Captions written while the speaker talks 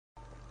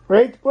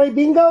Ready to play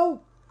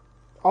bingo?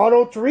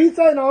 Auto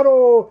Teresa and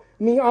Auto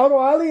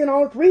Ali and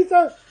Auto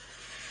Teresa.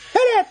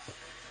 Hit it!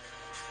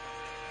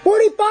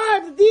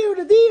 45,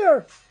 the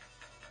deer.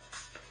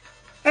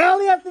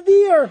 Ali has the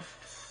deer.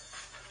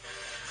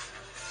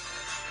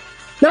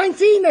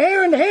 19, the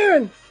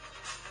heron.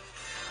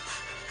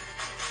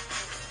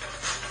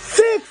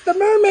 6, the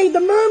mermaid.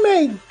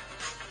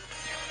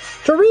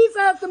 Teresa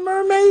has the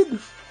mermaid.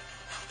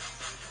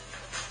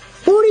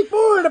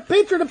 44, the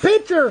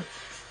pitcher.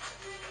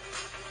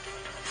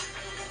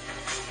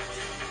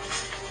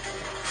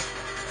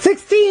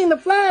 16, the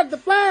flag.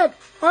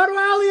 Auto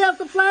Ali has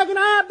the flag and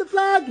I have the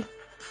flag.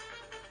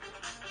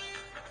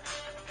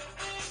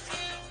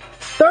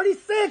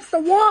 36, the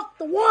walk.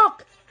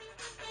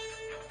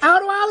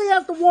 Auto Ali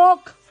has the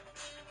walk.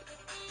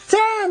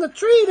 10, the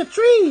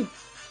tree.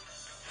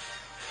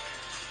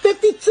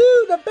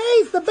 52, the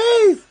base.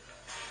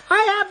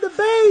 I have the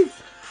base.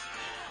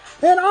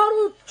 And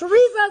Auto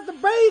Teresa has the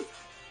base.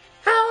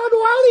 Auto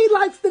Ali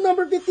likes the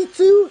number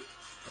 52.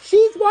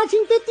 She's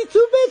watching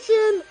 52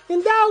 Vision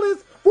in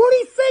Dallas.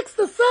 46,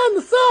 the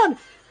sun.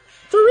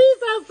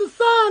 Teresa has the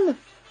sun.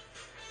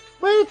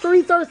 Wait,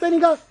 Teresa is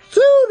sending up.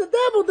 2, the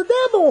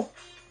devil.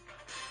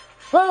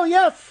 Oh,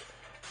 yes.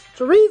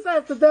 Teresa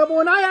has the devil,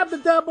 and I have the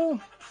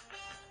devil.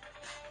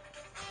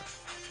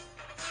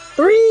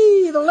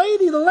 3, the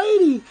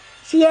lady.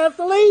 She has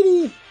the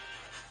lady.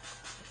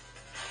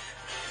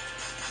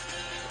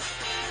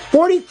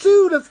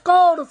 42, the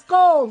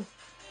skull.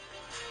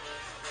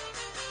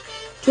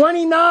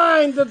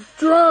 29, the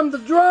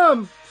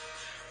drum.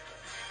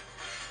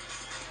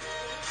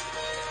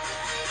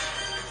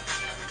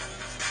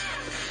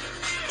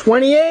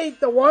 28,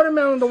 the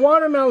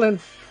watermelon.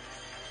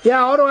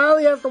 Yeah, Auto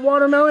Ali has the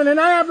watermelon, and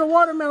I have the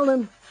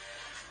watermelon.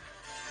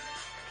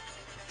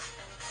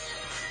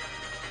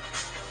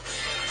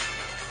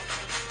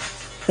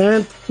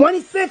 And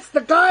 26,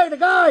 the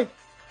guy.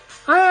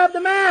 I have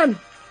the man.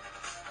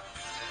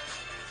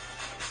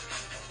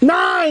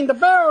 9, the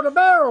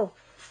barrel.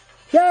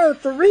 Yeah,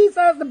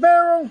 Teresa has the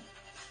barrel.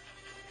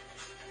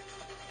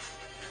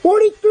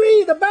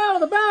 43, the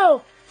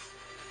bow.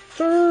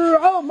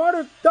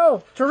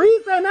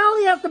 Teresa and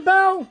Ali have the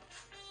bow.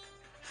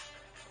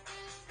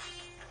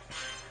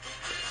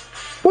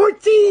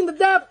 14, the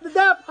depth.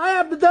 I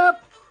have the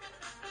depth.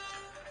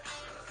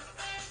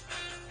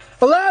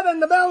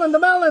 11, the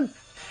melon.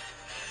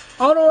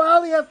 Auto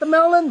Ali has the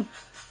melon.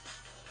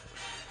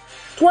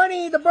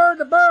 20, the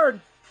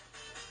bird.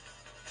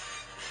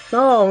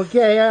 Oh,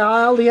 okay,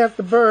 Ali has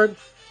the bird.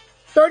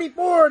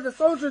 34, the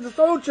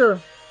soldier.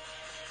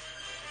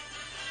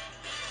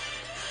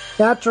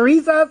 Yeah,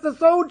 Teresa has the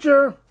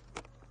soldier.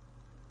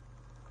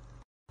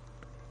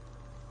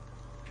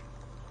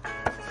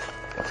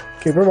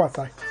 Okay, where was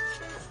I?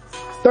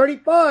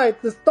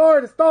 35, the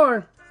star.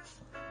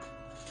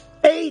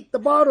 8, the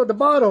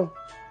bottle.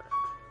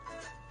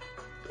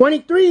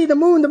 23, the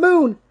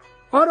moon.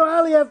 Auto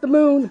Ali has the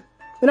moon,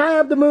 and I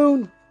have the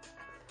moon.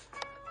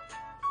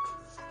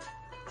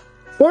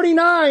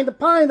 49, the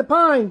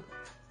pine.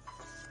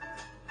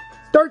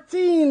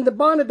 13, the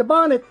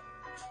bonnet.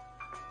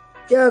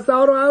 Yes,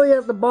 Auto Ali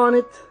has the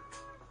bonnet.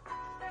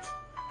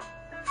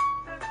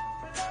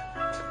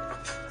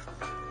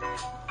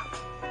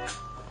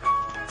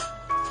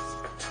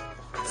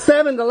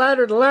 7, the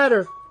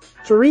ladder.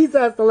 Teresa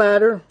has the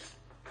ladder.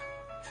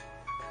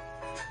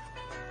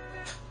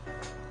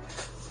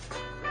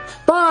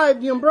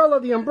 5, the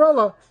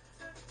umbrella.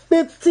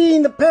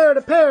 15, the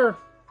pear.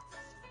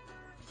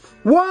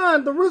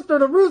 1, the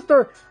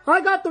rooster.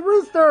 I got the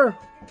rooster.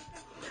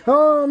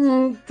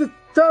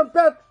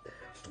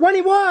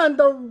 21,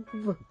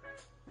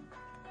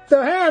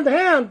 the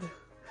hand.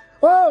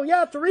 Oh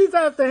yeah, Teresa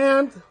has the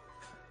hand.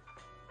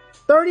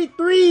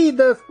 33,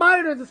 the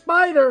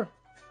spider.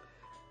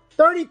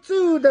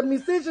 32, the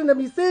musician.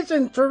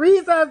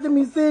 Teresa has the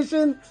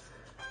musician.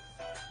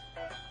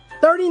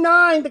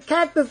 39, the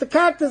cactus.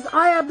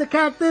 I have the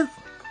cactus.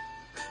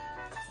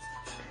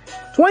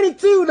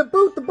 22, the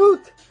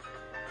boot.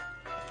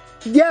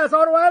 Yes,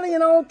 Auto Ali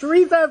and Auto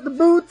Teresa has the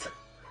boot.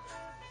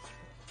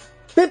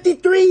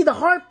 53, the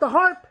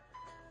harp.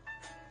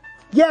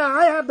 Yeah,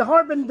 I have the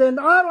harp, and then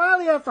Auto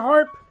Ali has the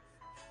harp.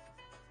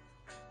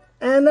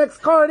 And next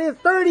card is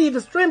 30, the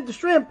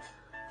shrimp.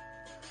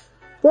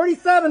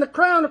 47, the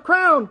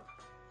crown.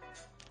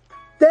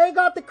 They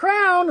got the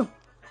crown.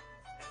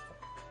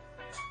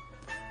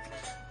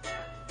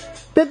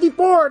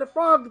 54,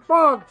 the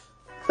frog.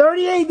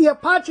 38, the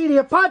Apache.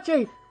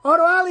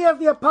 Auto Ali has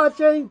the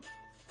Apache.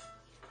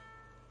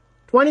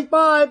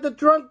 25, the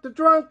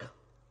drunk.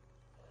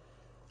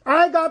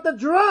 I got the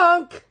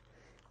drunk.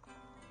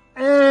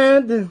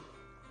 And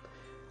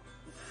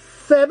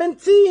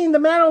 17, the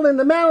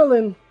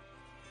mandolin.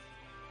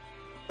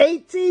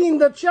 18,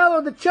 the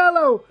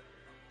cello.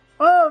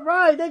 All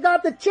right, they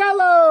got the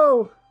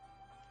cello.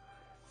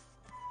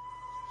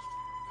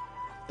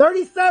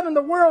 37,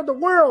 the world.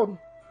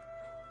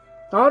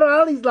 Auto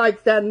Ali's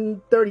likes that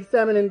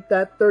 37 and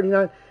that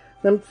 39.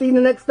 Let me see,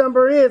 the next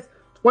number is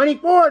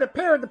 24, the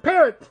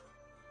parrot.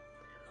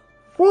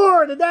 4,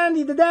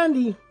 54, the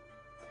dandy.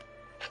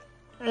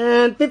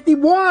 And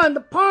 51,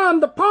 the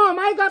palm,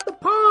 I got the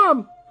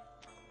palm.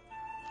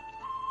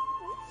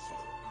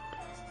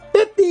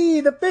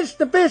 50, the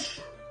fish.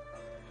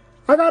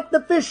 I got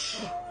the fish.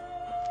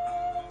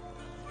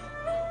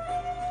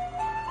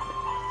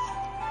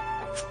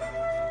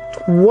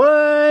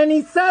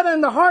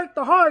 27, the heart.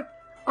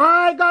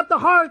 I got the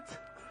heart.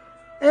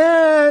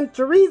 And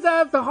Teresa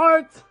has the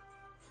heart.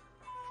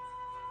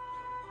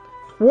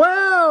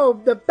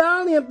 12, the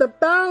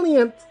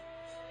valiant.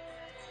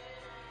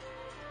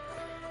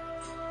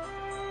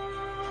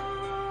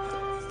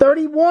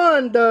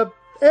 31, the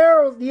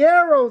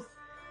arrows.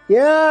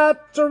 Yeah,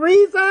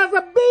 Teresa has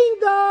a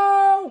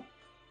bingo.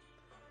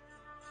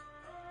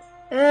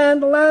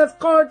 And the last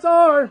cards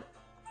are,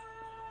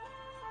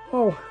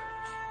 oh,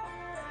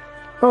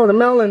 the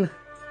melon.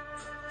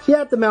 She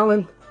had the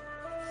melon.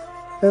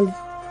 And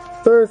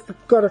there's the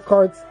gutter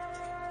cards.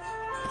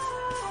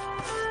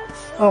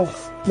 Oh,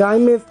 I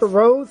missed the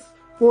rose.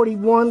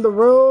 41, the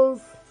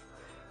rose.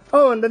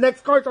 Oh, and the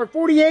next cards are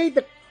 48,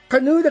 the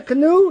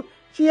canoe.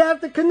 She has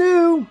the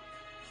canoe.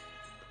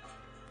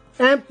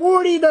 And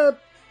 40, the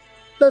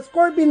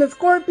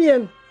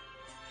scorpion.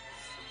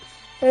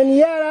 And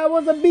yeah, that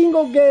was a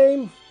bingo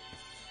game.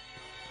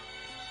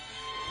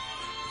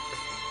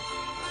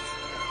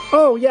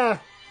 Oh yeah,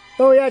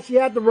 she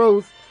had the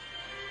rose.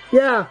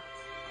 Yeah.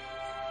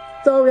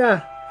 So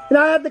yeah, and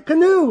I had the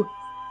canoe.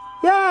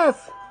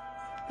 Yes.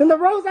 And the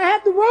rose, I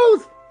had the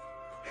rose.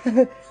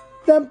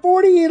 Then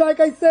 40, like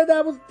I said,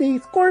 that was the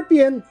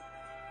scorpion.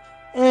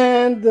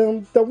 And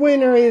the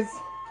winner is,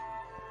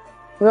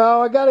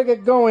 well, I gotta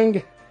get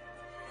going.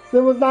 So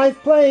it was nice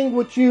playing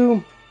with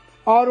you,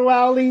 Auto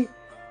Alley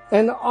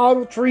and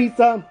Auto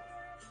Teresa.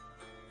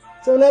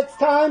 So next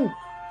time,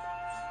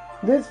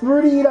 this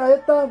Rudy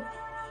Iraeta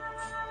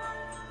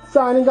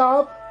signing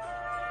off.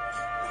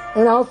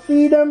 And I'll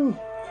see them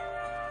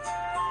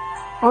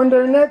on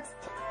their next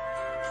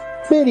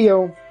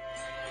video.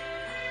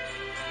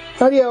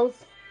 Adios.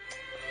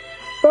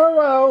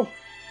 Farewell.